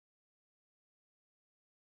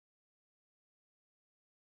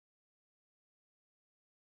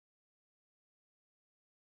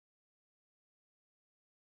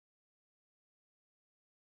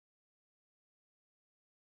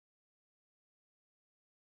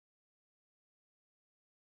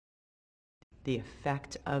the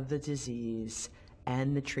effect of the disease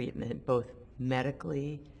and the treatment, both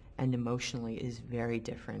medically and emotionally, is very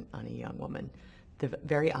different on a young woman. The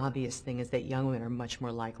very obvious thing is that young women are much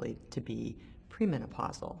more likely to be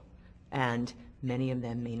premenopausal, and many of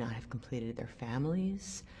them may not have completed their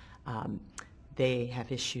families. They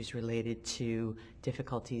have issues related to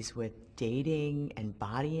difficulties with dating and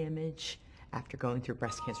body image after going through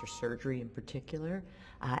breast cancer surgery in particular.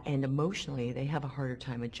 And emotionally, they have a harder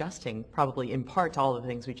time adjusting, probably in part to all the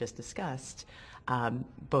things we just discussed,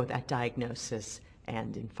 both at diagnosis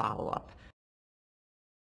and in follow-up.